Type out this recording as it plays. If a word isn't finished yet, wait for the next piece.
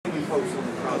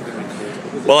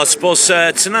Well, I suppose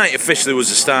tonight officially was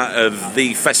the start of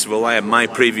the festival. I had my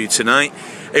preview tonight.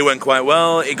 It went quite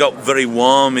well. It got very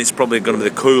warm. It's probably going to be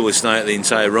the coolest night of the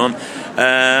entire run.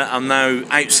 I'm now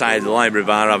outside the library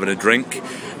bar having a drink.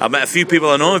 I've met a few people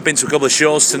I know. I've been to a couple of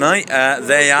shows tonight.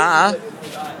 They are...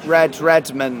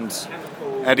 Redmond.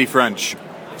 Eddie French.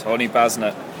 Tony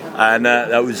Basnett. And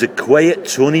that was a quiet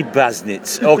Tony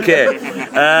Basnett. Okay.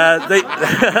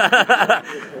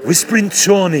 Whispering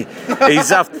Tony.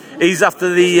 He's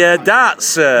after the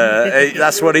darts.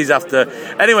 That's what he's after.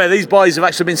 Anyway, these boys have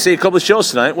actually been to see a couple of shows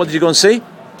tonight. What did you go and see?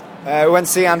 We went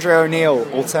to see Andrew O'Neill,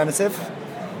 Alternative.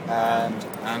 And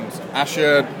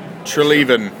Asher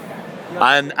Treleaven.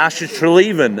 And Asher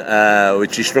Treleaven,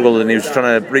 which he struggled and he was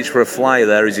trying to reach for a fly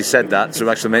there as he said that to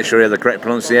actually make sure he had the correct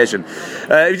pronunciation.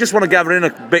 We just want to gather in a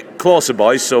bit closer,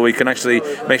 boys, so we can actually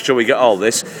make sure we get all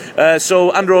this.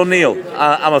 So Andrew O'Neill,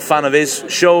 I'm a fan of his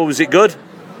show. Was it good?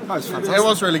 It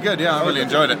was really good, yeah, I really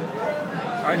enjoyed it.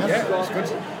 Yeah, it was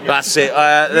good. That's it.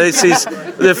 This is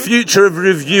the future of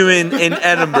reviewing in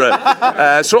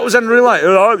Edinburgh. So what was Andrew like?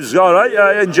 Oh, it was all right.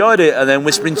 I enjoyed it. And then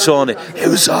Whispering Tony, it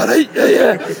was all right.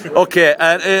 Yeah. Okay.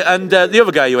 And the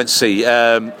other guy you went to see,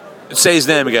 say his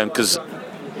name again, because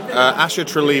Asher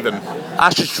Treleaven.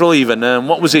 Asher Treleaven.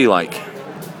 What was he like?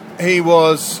 He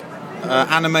was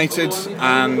animated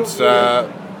and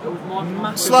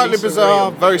slightly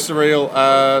bizarre, very surreal.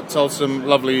 Told some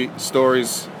lovely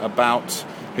stories about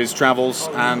his travels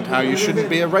and how you shouldn't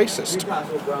be a racist.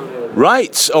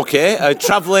 Right, okay.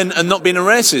 Travelling and not being a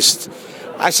racist.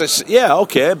 Actually, yeah,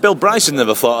 okay. Bill Bryson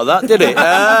never thought of that, did he?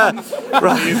 Right.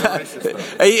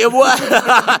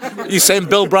 You're saying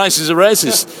Bill Bryson's a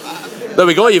racist? There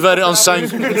we go. You've heard it on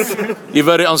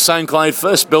SoundCloud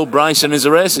first. Bill Bryson is a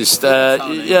racist.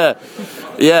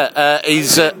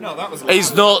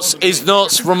 His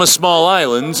notes from a small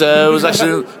island was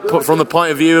actually put from the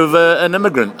point of view of an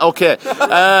immigrant. Okay,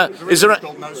 is there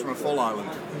notes from a full island?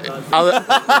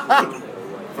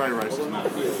 Very racist.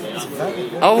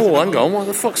 Oh, hang on, what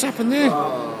the fuck's happened there?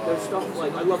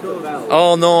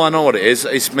 Oh no, I know what it is.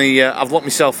 It's me. I've locked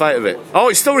myself out of it. Oh,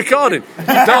 it's still recording. No.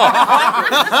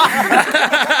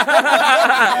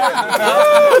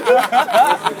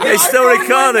 It's still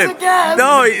recording.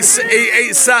 No, it's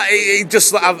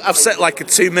just. I've set like a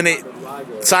 2-minute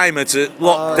timer to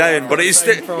lock down, but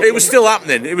it was still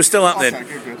happening. It was still happening.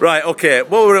 Okay, good. Right. Okay.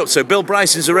 What we're up to? Bill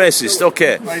Bryson's a racist.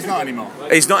 Okay. No, he's not anymore.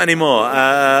 He's not anymore.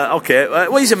 Okay.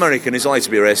 Well, he's American. He's allowed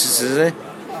to be a racist, isn't he?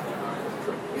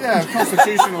 Yeah,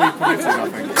 constitutionally permitted, I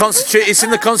think. It's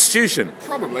in the Constitution.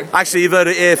 Probably. Actually, you've heard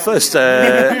it here first.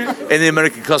 In the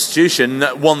American Constitution,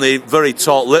 one they very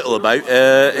taught little about.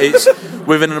 It's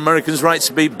within an American's right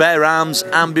to bear arms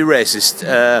and be racist.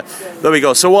 There we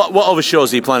go. So, what other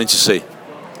shows are you planning to see?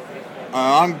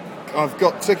 I've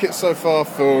got tickets so far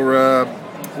for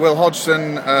Will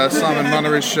Hodgson, Simon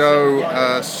Munnery's show,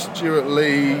 Stuart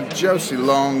Lee, Josie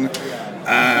Long,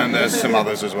 and there's some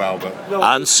others as well.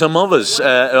 And some others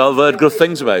I've heard good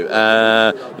things about.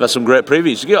 That's some great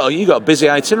previews. You got a busy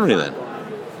itinerary then.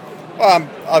 Well,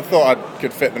 I thought I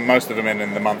could fit most of them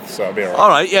in the month, so it'll be all right. All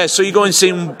right, yeah. So you go and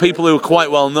see people who are quite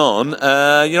well known.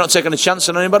 You're not taking a chance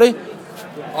on anybody?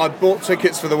 I bought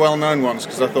tickets for the well-known ones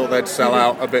because I thought they'd sell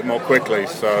out a bit more quickly.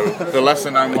 So the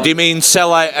lesser-known ones. Do you mean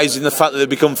sell out as in the fact that they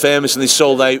become famous and they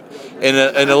sold out in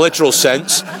a literal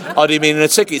sense, or do you mean in a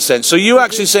ticket sense? So you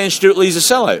actually saying Stuart Lee's a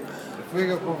sellout?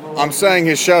 I'm saying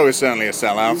his show is certainly a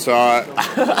sellout, so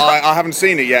I haven't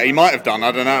seen it yet. He might have done,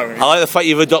 I don't know. I like the fact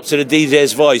you've adopted a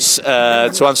DJ's voice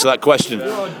to answer that question.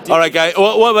 All right, guys,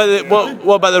 what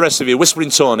about the rest of you? Whispering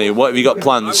Tony, what have you got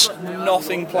plans?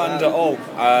 Nothing planned at all.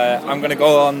 I'm going to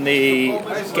go on the...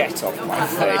 Get off my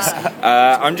face.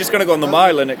 I'm just going to go on the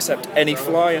mile and accept any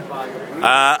flyer.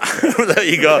 There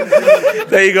you go.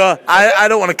 I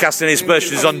don't want to cast any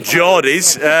aspersions on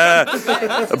Geordies,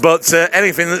 but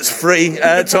anything that's free,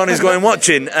 Tony's going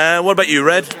watching. What about you,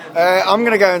 Red? I'm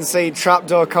going to go and see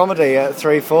Trapdoor Comedy at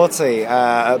 3:40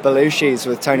 at Belushi's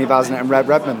with Tony Basnett and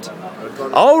Redmond.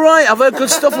 All right, I've heard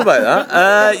good stuff about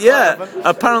that. Yeah,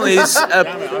 apparently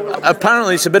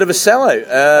it's a bit of a sellout.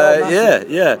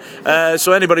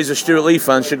 So anybody who's a Stuart Lee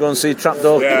fan should go and see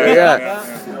Trapdoor.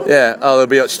 Yeah. Oh, there'll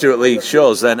be at Stuart Lee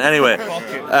shows then. Anyway,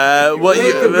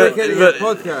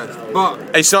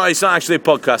 it's not actually a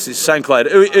podcast. It's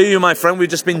SoundCloud. Who are you, my friend? We've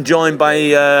just been joined by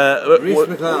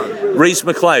Rhys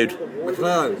McLeod.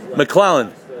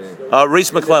 McClellan.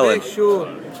 Rhys McClellan. The best show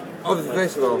of the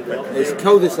festival is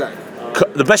Cul-de-sac.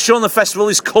 The best show on the festival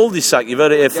is Cul-de-sac. You've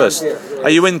heard it here first. Are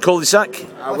you in Cul-de-sac?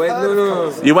 I went.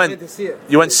 No. You went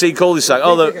to see Cul-de-sac.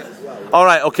 All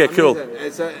right, okay, cool.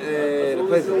 It's at the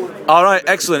Pleasance. All right,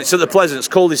 excellent. It's at the Pleasance,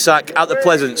 cul-de-sac at the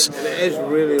Pleasance. It is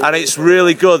really. And it's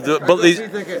really good, but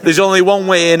there's only one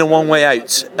way in and one way out.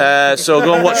 So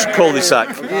go and watch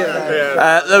cul-de-sac.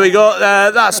 There we go.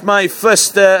 That's my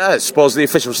first, I suppose, the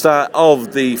official start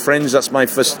of the Fringe. That's my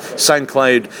first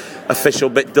SoundCloud official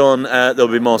bit done. There'll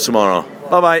be more tomorrow.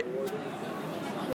 Bye-bye.